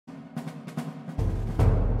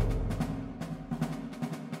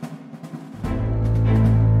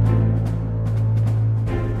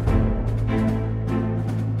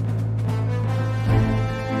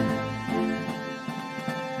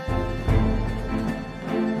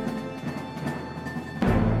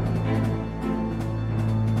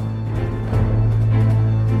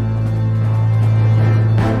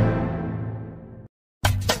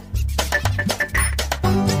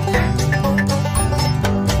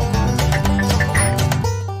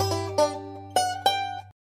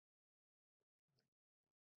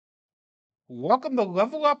Welcome to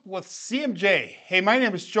Level Up with CMJ. Hey, my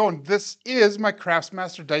name is Joe, and this is my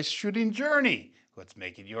Craftsmaster Dice Shooting Journey. Let's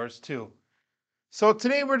make it yours too. So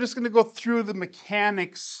today we're just going to go through the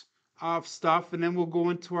mechanics of stuff, and then we'll go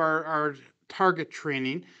into our target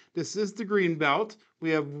training. This is the green belt. We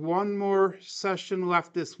have one more session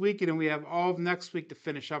left this week, and then we have all of next week to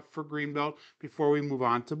finish up for green belt before we move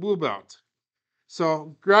on to blue belt.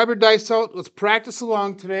 So grab your dice out, let's practice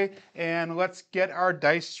along today, and let's get our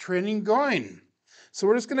dice training going. So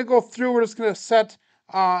we're just gonna go through, we're just gonna set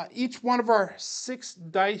each one of our 6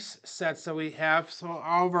 dice sets that we have. So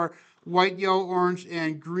all of our white, yellow, orange,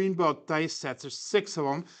 and green belt dice sets, there's 6 of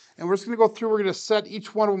them. And we're just gonna go through, we're gonna set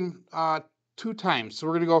each one of them 2 times. So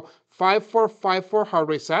we're gonna go 5-4, 5-4 hard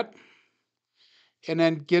way set, and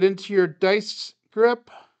then get into your dice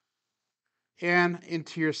grip and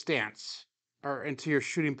into your stance, or into your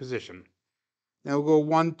shooting position. Now we'll go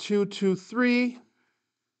 1, 2, 2, 3.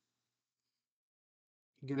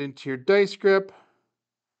 Get into your dice grip,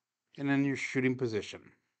 and then your shooting position.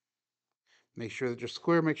 Make sure that you're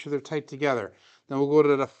square, make sure they're tight together. Then we'll go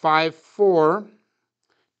to the 5, 4,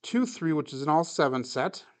 2, 3, which is an all 7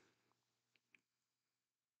 set.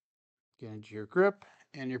 Get into your grip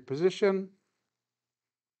and your position.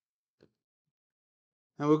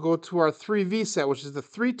 And we'll go to our 3V set, which is the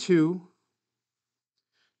 3, 2,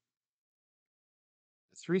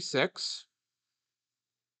 3, 6.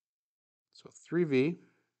 So 3V.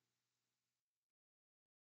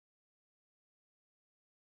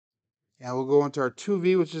 And we'll go into our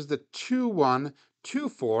 2V, which is the 2, 1, 2,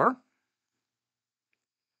 4.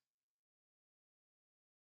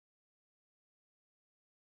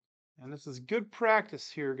 And this is good practice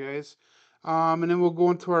here, guys. And then we'll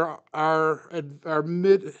go into our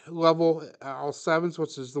mid-level all 7s,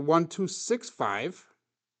 which is the 1, 2, 6, 5.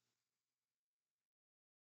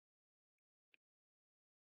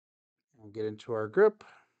 We'll get into our grip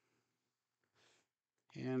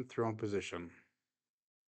and throw in position.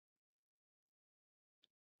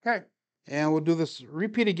 Okay, and we'll do this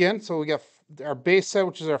repeat again. So we got our base set,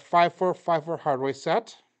 which is our 5-4, 5-4 hardway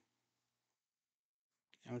set.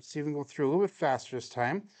 And let's see if we can go through a little bit faster this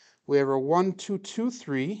time. We have our 1, 2, 2,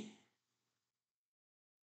 3.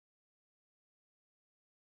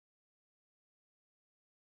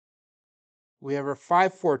 We have our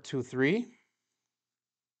 5, 4, 2, 3.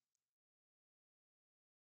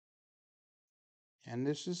 And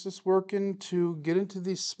this is just working to get into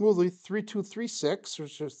these smoothly. 3, 2, 3, 6,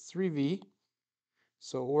 which is 3V.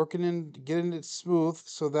 So working in, getting it smooth,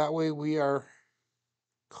 so that way we are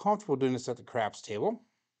comfortable doing this at the craps table.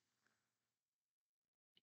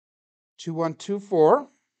 2, 1, 2, 4.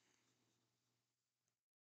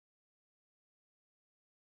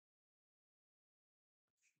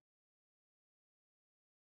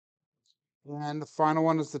 And the final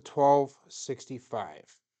one is the 1265.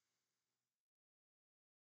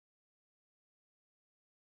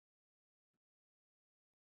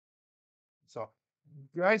 So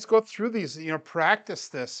guys, go through these, practice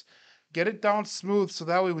this. Get it down smooth so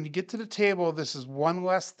that way when you get to the table, this is one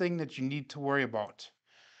less thing that you need to worry about.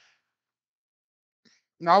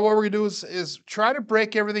 Now what we're gonna do is try to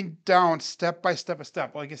break everything down step by step by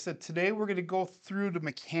step. Like I said, today we're gonna go through the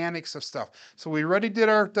mechanics of stuff. So we already did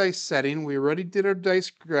our dice setting. We already did our dice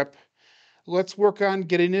grip. Let's work on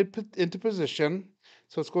getting it into position.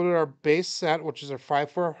 So let's go to our base set, which is our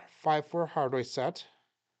 5-4, 5-4 hardware set.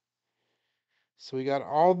 So we got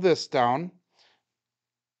all this down.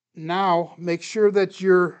 Now make sure that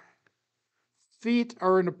your feet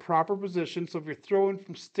are in the proper position. So if you're throwing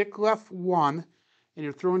from stick left 1 and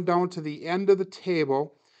you're throwing down to the end of the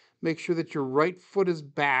table, make sure that your right foot is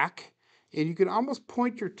back, and you can almost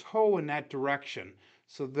point your toe in that direction.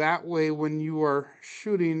 So that way when you are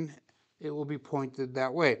shooting, it will be pointed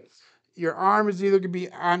that way. Your arm is either going to be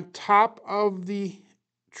on top of the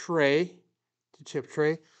tray, the chip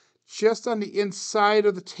tray, just on the inside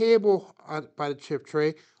of the table by the chip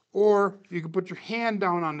tray, or you can put your hand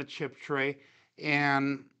down on the chip tray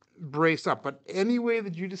and brace up. But any way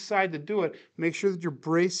that you decide to do it, make sure that you're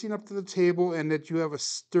bracing up to the table and that you have a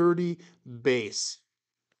sturdy base.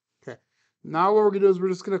 Okay. Now what we're going to do is we're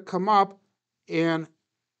just going to come up and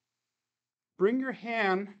bring your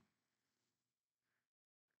hand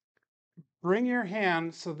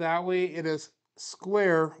so that way it is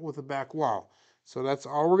square with the back wall. So that's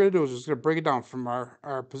all we're going to do, is just going to break it down from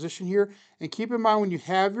our position here. And keep in mind, when you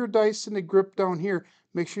have your dice in the grip down here,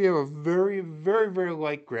 make sure you have a very, very, very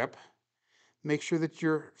light grip. Make sure that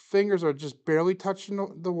your fingers are just barely touching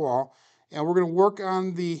the wall. And we're going to work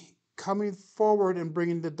on the coming forward and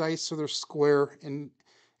bringing the dice so they're square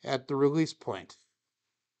at the release point.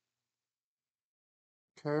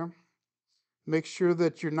 Okay. Make sure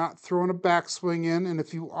that you're not throwing a backswing in, and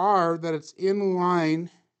if you are, that it's in line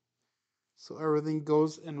so everything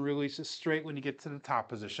goes and releases straight when you get to the top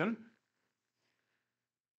position.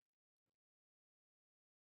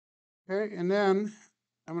 Okay, and then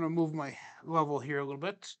I'm going to move my level here a little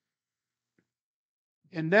bit.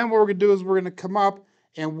 And then what we're going to do is we're going to come up,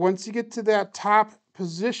 and once you get to that top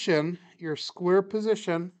position, your square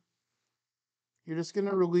position, you're just going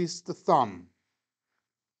to release the thumb.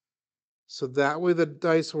 So that way the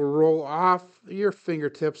dice will roll off your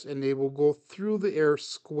fingertips and they will go through the air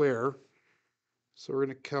square. So we're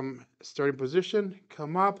going to come starting position,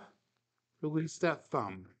 come up, release that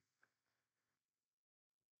thumb.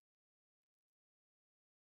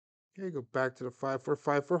 Okay, go back to the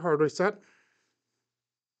 5-4-5-4 hard reset.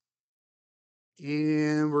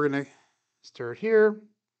 And we're going to start here,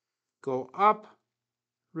 go up,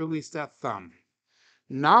 release that thumb.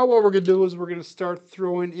 Now what we're going to do is we're going to start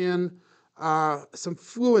throwing in some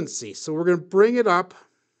fluency. So we're going to bring it up,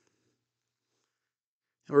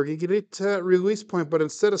 and we're going to get it to release point, but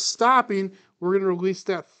instead of stopping, we're going to release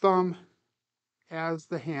that thumb as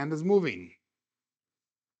the hand is moving.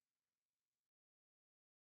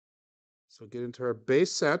 So get into our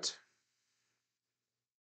base set.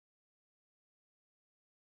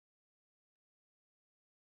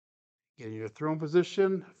 Get in your throne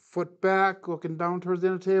position, foot back, looking down towards the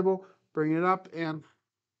end of the table, bring it up and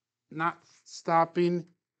not stopping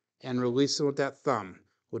and releasing with that thumb.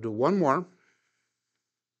 We'll do one more.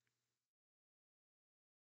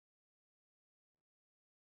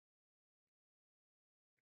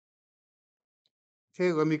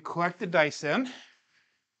 Okay, let me collect the dice in.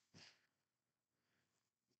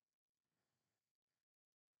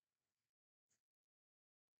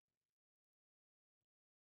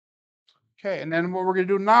 Okay, and then what we're going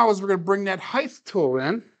to do now is we're going to bring that height tool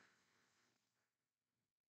in.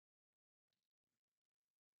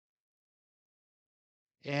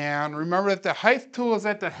 And remember that the height tool is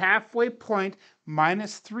at the halfway point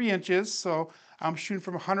minus 3 inches. So I'm shooting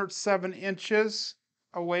from 107 inches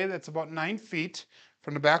away. That's about 9 feet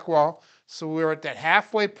from the back wall. So we're at that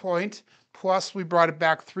halfway point, plus we brought it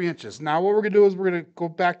back 3 inches. Now what we're going to do is we're going to go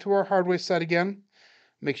back to our hardware set again.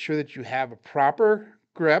 Make sure that you have a proper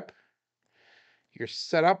grip. You're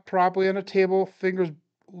set up properly on the table, fingers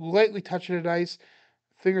lightly touching the dice,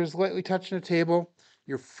 fingers lightly touching the table.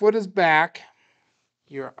 Your foot is back.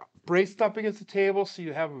 You're braced up against the table, so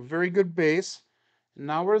you have a very good base.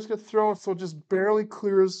 Now we're just going to throw it so it just barely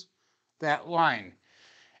clears that line.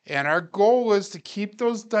 And our goal is to keep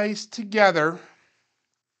those dice together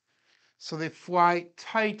so they fly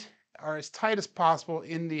tight or as tight as possible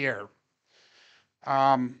in the air.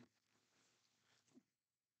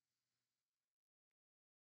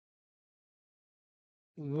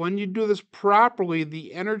 When you do this properly,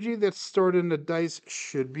 the energy that's stored in the dice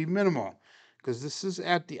should be minimal because this is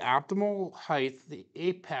at the optimal height, the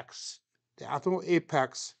optimal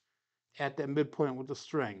apex at that midpoint with the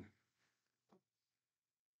string.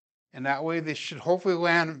 And that way they should hopefully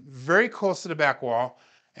land very close to the back wall,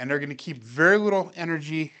 and they're going to keep very little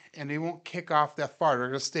energy and they won't kick off that far. They're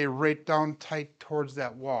going to stay right down tight towards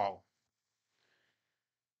that wall.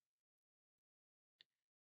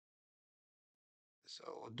 So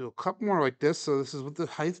we'll do a couple more like this. So this is with the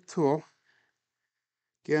height tool.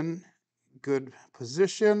 Again, good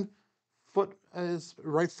position.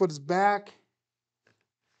 Right foot is back.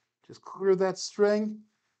 Just clear that string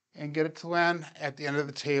and get it to land at the end of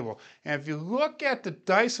the table. And if you look at the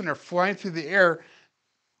dice and they're flying through the air,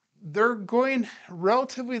 they're going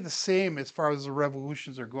relatively the same as far as the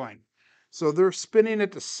revolutions are going. So they're spinning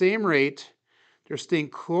at the same rate. They're staying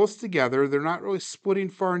close together. They're not really splitting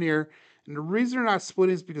far in the air. And the reason they're not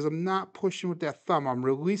splitting is because I'm not pushing with that thumb. I'm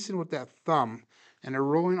releasing with that thumb, and they're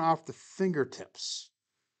rolling off the fingertips.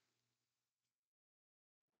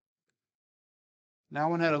 Now I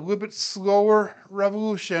want to add a little bit slower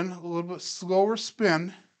revolution, a little bit slower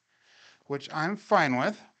spin, which I'm fine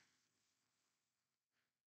with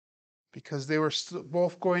because they were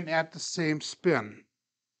both going at the same spin,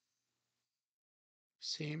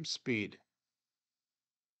 same speed.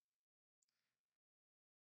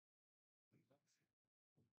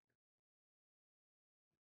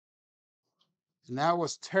 And that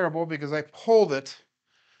was terrible because I pulled it.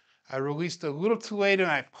 I released a little too late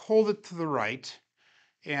and I pulled it to the right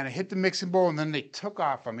and I hit the mixing bowl and then they took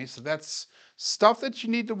off on me. So that's stuff that you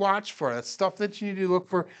need to watch for. That's stuff that you need to look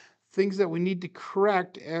for, things that we need to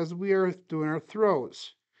correct as we are doing our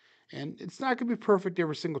throws. And it's not going to be perfect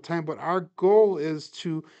every single time, but our goal is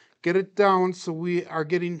to get it down so we are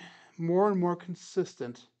getting more and more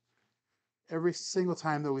consistent every single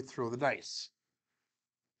time that we throw the dice.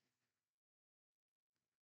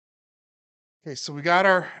 Okay, so we got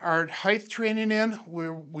our height training in.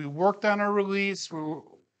 We worked on our release. We're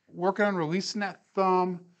working on releasing that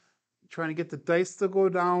thumb, trying to get the dice to go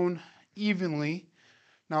down evenly.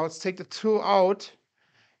 Now let's take the tool out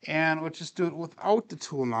and let's just do it without the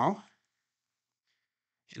tool now.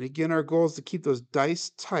 And again, our goal is to keep those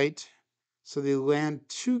dice tight so they land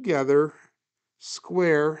together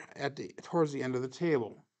square towards the end of the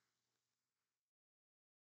table.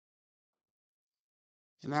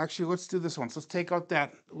 And actually, let's do this one. So let's take out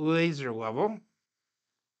that laser level.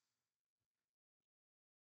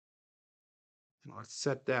 And let's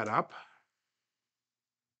set that up.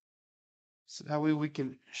 So that way we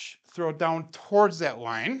can throw it down towards that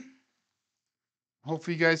line.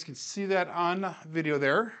 Hopefully you guys can see that on video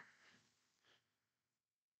there.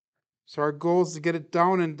 So our goal is to get it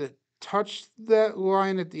down and to touch that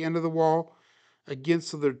line at the end of the wall. Again,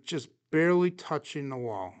 so they're just barely touching the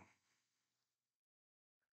wall.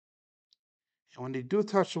 And when they do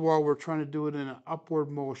touch the wall, we're trying to do it in an upward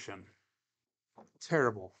motion.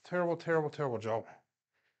 Terrible, terrible, terrible, terrible job.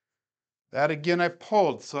 That again, I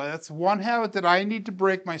pulled. So that's one habit that I need to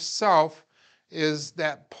break myself, is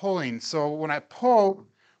that pulling. So when I pull,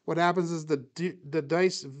 what happens is the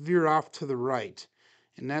dice veer off to the right.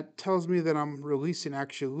 And that tells me that I'm releasing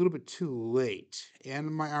actually a little bit too late. And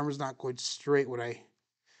my arm is not going straight when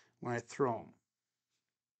I throw them.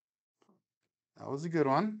 That was a good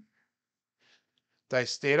one.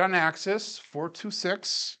 Dice stayed on axis, 4, 2,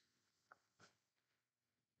 6.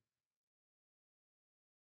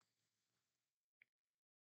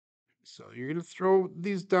 So you're going to throw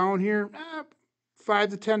these down here 5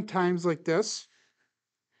 to 10 times like this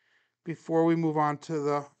before we move on to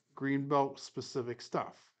the green belt specific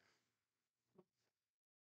stuff.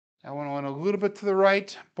 I want to went a little bit to the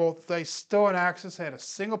right. Both dice still on axis. I had a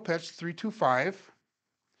single pitch, 3, 2, 5.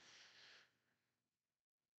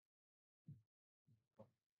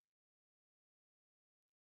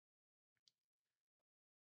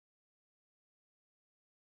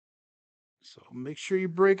 So make sure you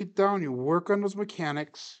break it down. You work on those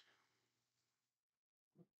mechanics.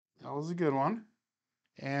 That was a good one.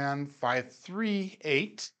 And 5, 3,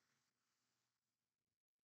 8.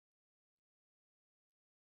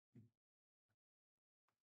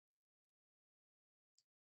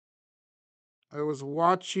 I was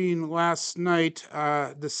watching last night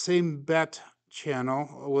the same bet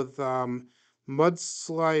channel with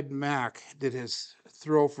Mudslide Mac did his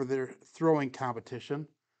throw for their throwing competition.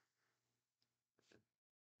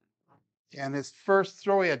 And his first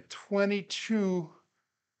throw, he had 22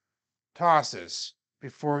 tosses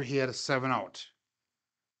before he had a 7 out,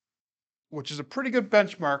 which is a pretty good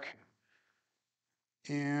benchmark.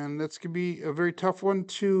 And that's going to be a very tough one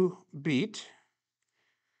to beat.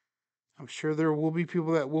 I'm sure there will be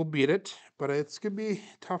people that will beat it, but it's going to be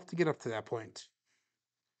tough to get up to that point.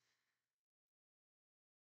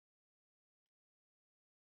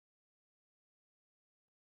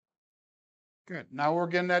 Good. Now we're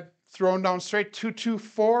getting that thrown down straight, 2, 2,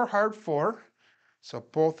 4, hard 4. So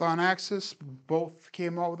both on axis, both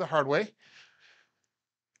came out the hard way.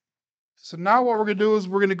 So now what we're going to do is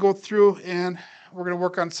we're going to go through and we're going to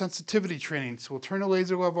work on sensitivity training. So we'll turn the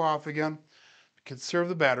laser level off again, conserve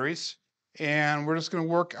the batteries, and we're just going to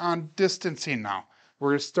work on distancing now.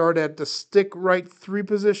 We're going to start at the stick right 3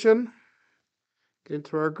 position, get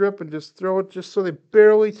into our grip and just throw it just so they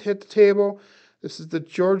barely hit the table. This is the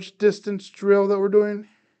George distance drill that we're doing.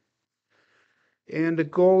 And the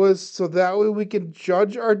goal is so that way we can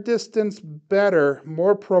judge our distance better,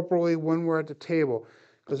 more appropriately when we're at the table.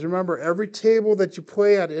 Because remember, every table that you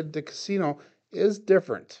play at the casino is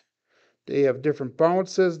different. They have different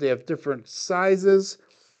bounces, they have different sizes.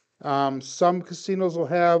 Some casinos will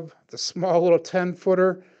have the small little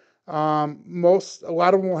 10-footer. A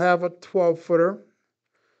lot of them will have a 12-footer.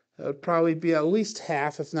 It would probably be at least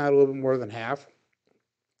half, if not a little bit more than half.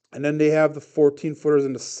 And then they have the 14-footers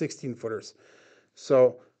and the 16-footers.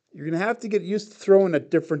 So you're going to have to get used to throwing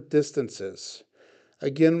at different distances.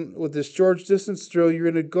 Again, with this George distance drill,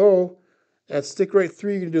 you're going to go at stick right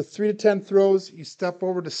 3. You're going to do 3 to 10 throws. You step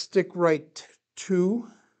over to stick right 2.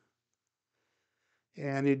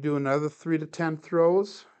 And you do another 3 to 10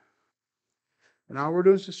 throws. And all we're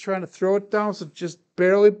doing is just trying to throw it down so it just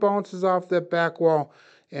barely bounces off that back wall.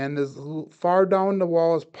 And as far down the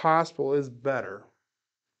wall as possible is better.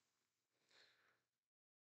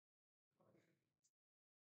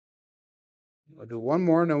 I'll do one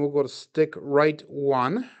more, and then we'll go to stick right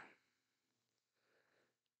 1.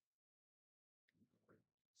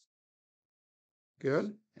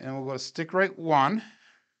 Good. And we'll go to stick right 1.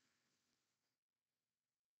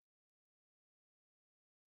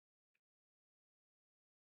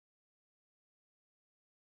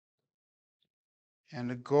 And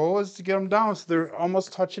the goal is to get them down so they're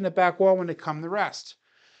almost touching the back wall when they come to rest.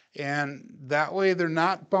 And that way they're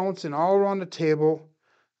not bouncing all around the table.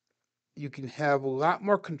 You can have a lot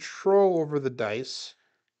more control over the dice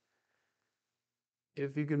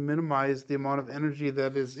if you can minimize the amount of energy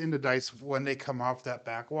that is in the dice when they come off that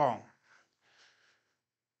back wall.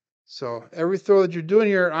 So every throw that you're doing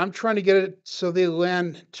here, I'm trying to get it so they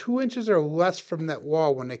land 2 inches or less from that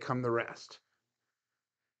wall when they come to rest.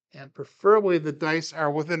 And preferably the dice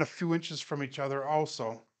are within a few inches from each other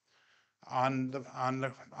also on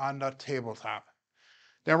the tabletop.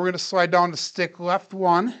 Then we're going to slide down to stick left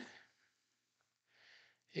 1.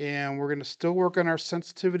 And we're going to still work on our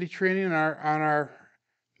sensitivity training and on our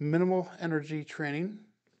minimal energy training.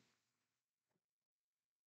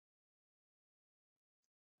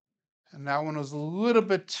 And that one was a little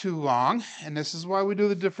bit too long. And this is why we do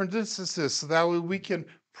the different distances. So that way we can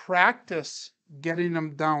practice getting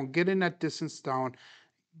them down, getting that distance down,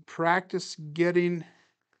 practice getting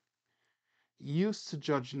used to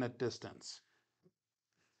judging that distance.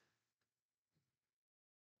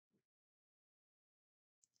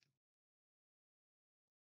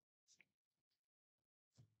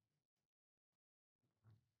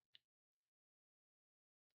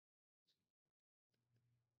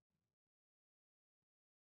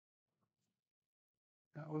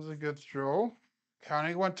 That was a good throw.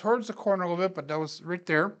 Kind of went towards the corner a little bit, but that was right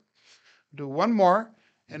there. Do one more,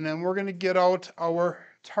 and then we're going to get out our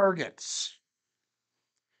targets.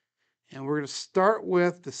 And we're going to start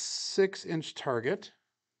with the 6-inch target.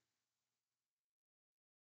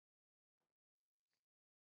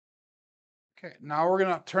 Okay, now we're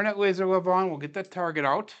going to turn that laser level on. We'll get that target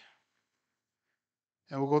out.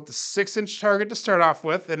 And we'll go with the 6-inch target to start off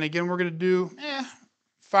with. And again, we're going to do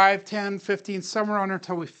 5, 10, 15, somewhere on there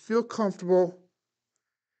until we feel comfortable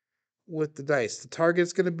with the dice. The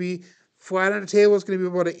target's going to be flat on the table. It's going to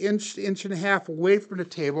be about an inch, inch and a half away from the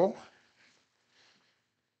table.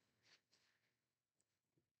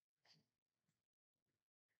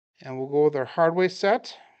 And we'll go with our hardway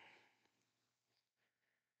set.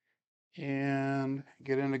 And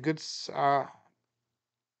get in a good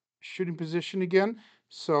shooting position again.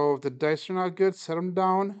 So if the dice are not good, set them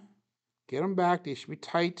down, get them back. They should be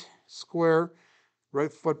tight, square.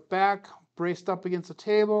 Right foot back, braced up against the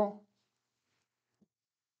table,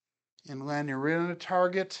 and landing right on the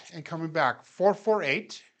target and coming back. 4, 4,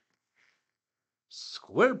 8.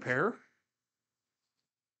 Square pair.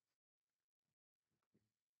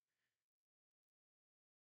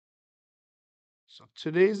 So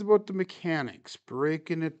today's about the mechanics,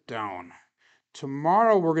 breaking it down.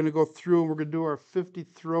 Tomorrow we're going to go through and we're going to do our 50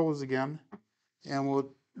 throws again, and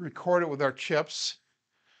we'll record it with our chips.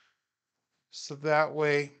 So that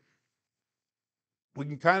way we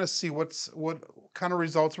can kind of see what kind of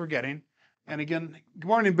results we're getting. And again, good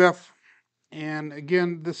morning, Beth. And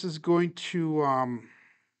again, this is going to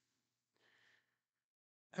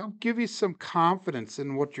help give you some confidence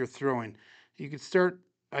in what you're throwing. You can start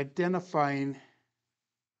identifying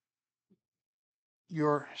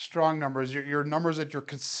your strong numbers, your numbers that you're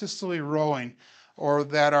consistently rolling or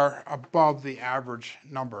that are above the average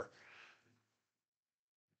number.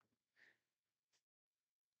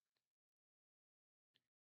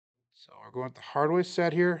 So we're going with the hardway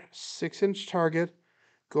set here, 6-inch target.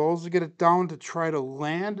 Goal is to get it down to try to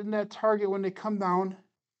land in that target when they come down.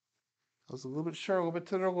 I was a little bit short, a little bit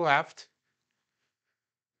to the left.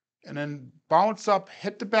 And then bounce up,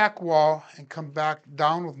 hit the back wall, and come back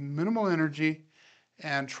down with minimal energy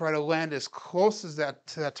and try to land as close as that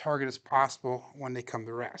to that target as possible when they come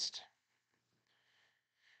to rest.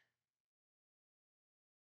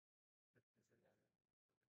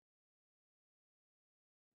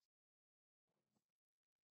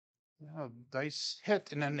 Yeah, dice hit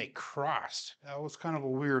and then they crossed. That was kind of a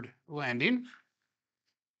weird landing.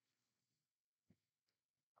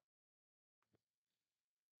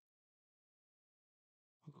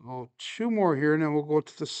 We'll go 2 more here, and then we'll go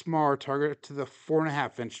to the smaller target, to the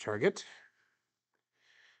 4.5-inch target.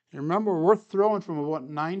 And remember, we're throwing from about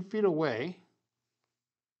 9 feet away.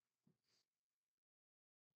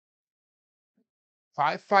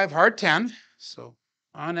 5, 5, hard 10. So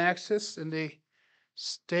on axis, and they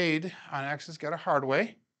stayed on axis, got a hard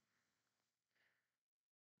way.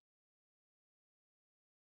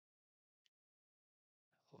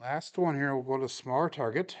 Last one here, we'll go to the smaller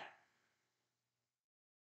target.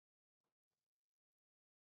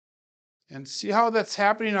 And see how that's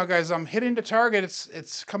happening now, guys. I'm hitting the target.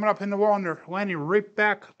 It's coming up in the wall, and they're landing right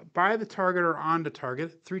back by the target or on the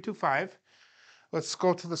target. 3, 2, 5. Let's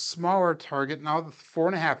go to the smaller target now, the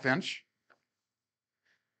 4.5-inch.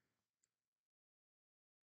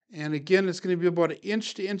 And again, it's going to be about 1 to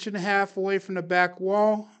 1.5 inches away from the back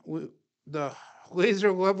wall. The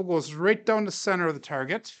laser level goes right down the center of the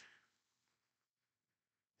target.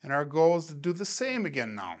 And our goal is to do the same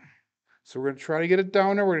again now. So we're going to try to get it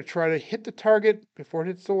down there. We're going to try to hit the target before it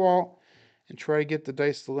hits the wall and try to get the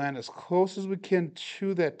dice to land as close as we can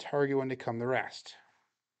to that target when they come to rest.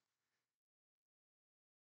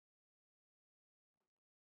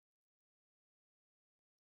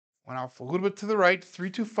 Went off a little bit to the right, 3,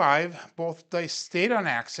 2, 5. Both dice stayed on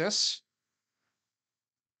axis.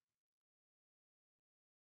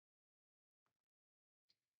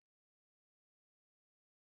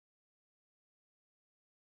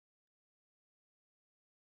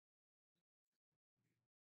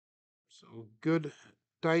 So good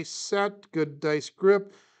dice set, good dice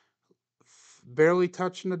grip, barely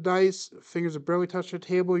touching the dice, fingers are barely touching the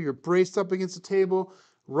table, you're braced up against the table,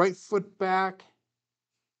 right foot back,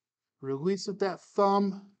 release with that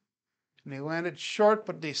thumb, and they landed short,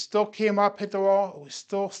 but they still came up, hit the wall, we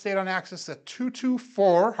still stayed on axis at 2, 2,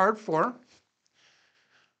 4, hard 4.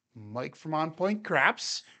 Mike from On Point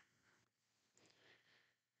Craps.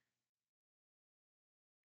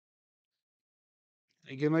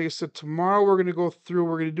 Again, like I said, tomorrow we're going to go through,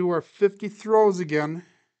 we're going to do our 50 throws again.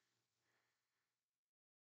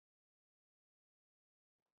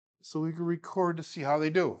 So we can record to see how they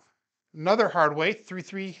do. Another hard way, 3,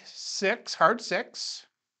 3, 6, hard 6.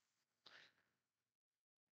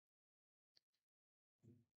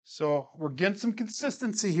 So we're getting some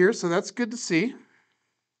consistency here, so that's good to see.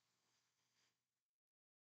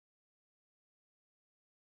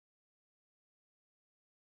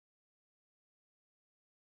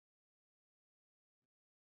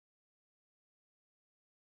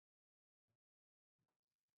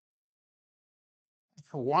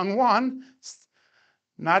 A 1, 1.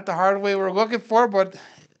 Not the hard way we're looking for, but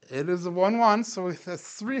it is a 1, 1. So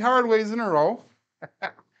that's 3 hard ways in a row.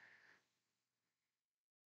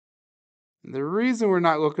 The reason we're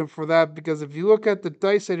not looking for that, because if you look at the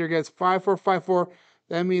dice set here, guys, 5, 4, 5, 4,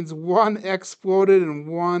 that means 1 exploded and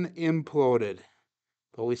 1 imploded.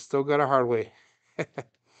 But we still got a hard way.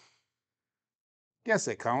 Guess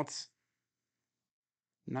it counts.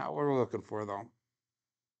 Not what we're looking for, though.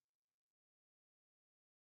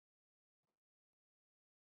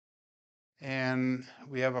 And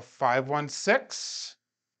we have a 5, 1, 6.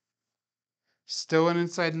 Still an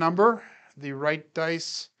inside number. The right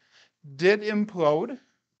dice did implode.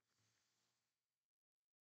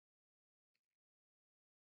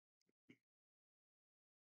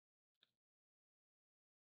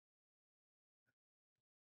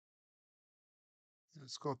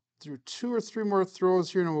 Let's go through 2 or 3 more throws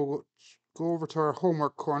here, and we'll go over to our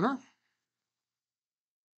homework corner.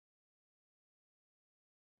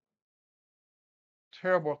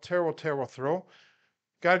 Terrible, terrible, terrible throw.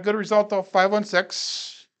 Got a good result though, 5, 1,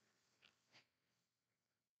 6.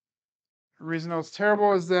 The reason it was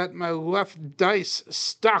terrible is that my left dice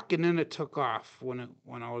stuck and then it took off when it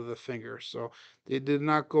went out of the finger. So they did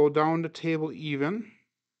not go down the table even.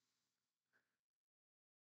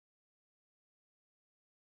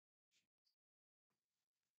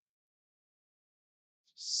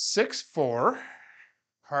 6, 4.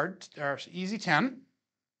 Hard or easy 10.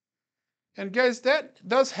 And guys, that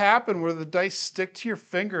does happen where the dice stick to your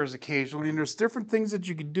fingers occasionally, and there's different things that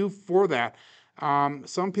you can do for that.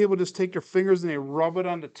 Some people just take their fingers and they rub it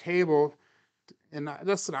on the table, and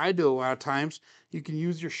that's what I do a lot of times. You can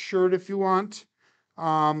use your shirt if you want.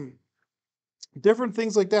 Different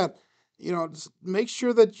things like that. You know, just make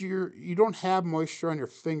sure that you don't have moisture on your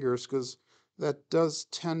fingers, because that does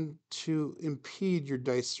tend to impede your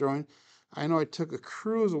dice throwing. I know I took a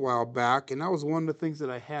cruise a while back, and that was one of the things that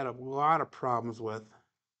I had a lot of problems with,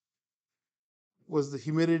 was the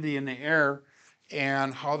humidity in the air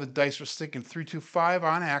and how the dice were sticking. 3, 2, 5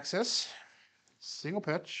 on axis, single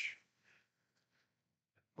pitch,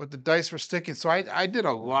 but the dice were sticking. So I did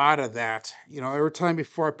a lot of that. You know, every time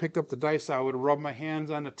before I picked up the dice, I would rub my hands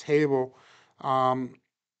on the table. I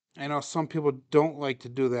know some people don't like to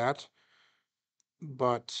do that,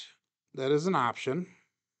 but that is an option.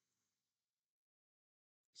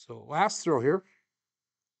 So last throw here.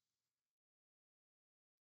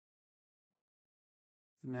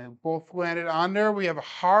 And they both landed on there. We have a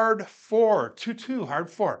hard 4, 2, 2, hard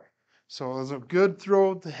 4. So it was a good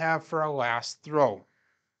throw to have for our last throw.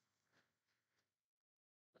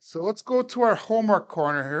 So let's go to our homework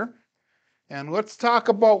corner here. And let's talk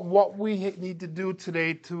about what we need to do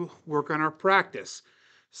today to work on our practice.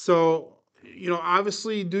 So, you know,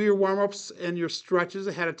 obviously do your warm-ups and your stretches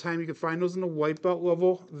ahead of time. You can find those in the white belt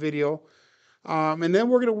level video. And then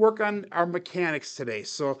we're going to work on our mechanics today.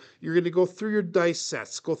 So you're going to go through your dice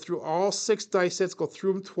sets, go through all 6 dice sets, go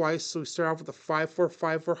through them twice. So we start off with the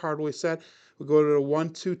 5-4-5-4 hardware set. We go to the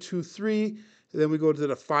 1-2-2-3, then we go to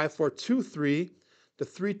the 5-4-2-3, the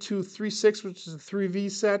 3-2-3-6, which is the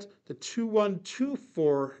 3V set, the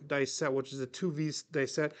 2-1-2-4 dice set, which is the 2V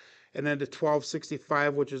dice set, and then the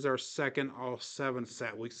 12-65, which is our second all 7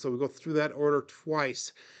 set. So we go through that order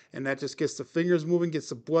twice, and that just gets the fingers moving, gets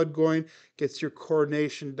the blood going, gets your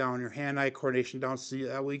coordination down, your hand-eye coordination down, so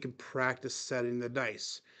that way you can practice setting the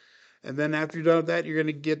dice. And then after you're done with that, you're going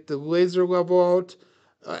to get the laser level out.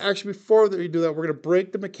 Actually, before you do that, we're going to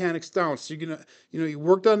break the mechanics down. So you're going to, you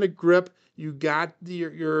worked on the grip, you got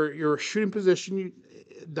your shooting position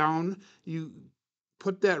down, you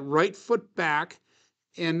put that right foot back,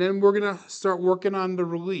 and then we're going to start working on the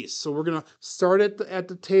release. So we're going to start at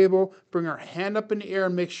the table, bring our hand up in the air,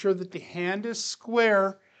 and make sure that the hand is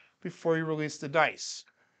square before you release the dice.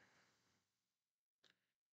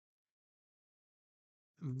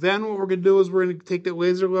 Then what we're going to do is we're going to take that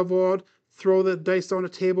laser level out, throw the dice on the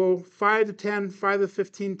table 5 to 10, 5 to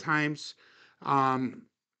 15 times,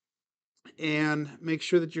 and make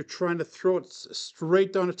sure that you're trying to throw it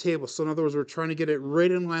straight down the table. So in other words, we're trying to get it right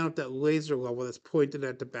in line with that laser level that's pointed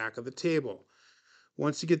at the back of the table.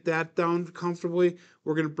 Once you get that down comfortably,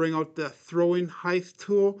 we're going to bring out the throwing height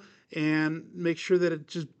tool and make sure that it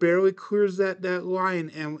just barely clears that line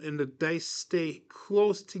and the dice stay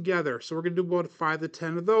close together. So we're going to do about 5 to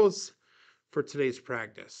 10 of those for today's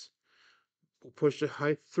practice. We'll push the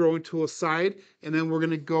height throwing tool aside, and then we're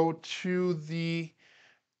going to go to the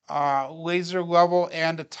laser level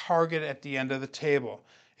and a target at the end of the table.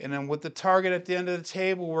 And then with the target at the end of the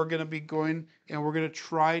table, we're going to be going and we're going to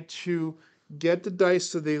try to get the dice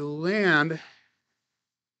so they land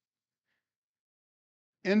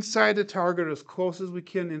inside the target, as close as we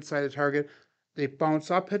can inside the target. They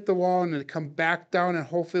bounce up, hit the wall, and then come back down and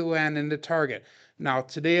hopefully land in the target. Now,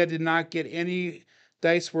 today I did not get any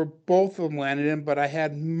dice where both of them landed in, but I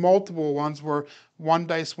had multiple ones where one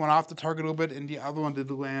dice went off the target a little bit and the other one did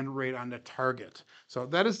land right on the target. So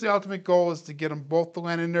that is the ultimate goal, is to get them both to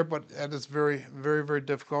land in there, but that is very, very, very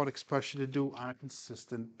difficult, especially to do on a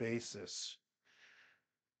consistent basis.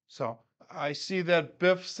 So I see that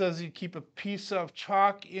Biff says you keep a piece of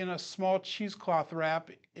chalk in a small cheesecloth wrap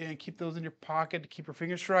and keep those in your pocket to keep your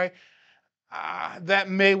fingers dry. That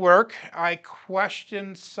may work. I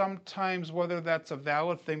question sometimes whether that's a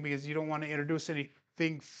valid thing, because you don't want to introduce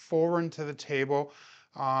anything foreign to the table.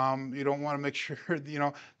 You don't want to make sure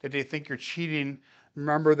that they think you're cheating.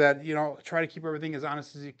 Remember that, try to keep everything as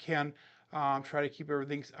honest as you can. Try to keep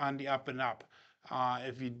everything on the up and up.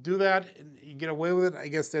 If you do that and you get away with it, I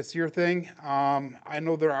guess that's your thing. I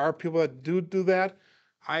know there are people that do that.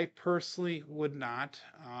 I personally would not,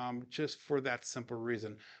 just for that simple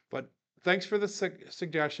reason. But thanks for the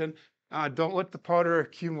suggestion. Don't let the powder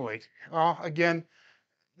accumulate. Well, again,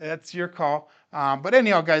 that's your call. But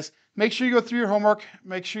anyhow, guys, make sure you go through your homework.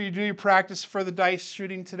 Make sure you do your practice for the dice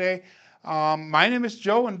shooting today. My name is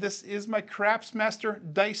Joe, and this is my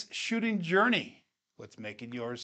Craftsmaster Dice Shooting Journey. Let's make it yours.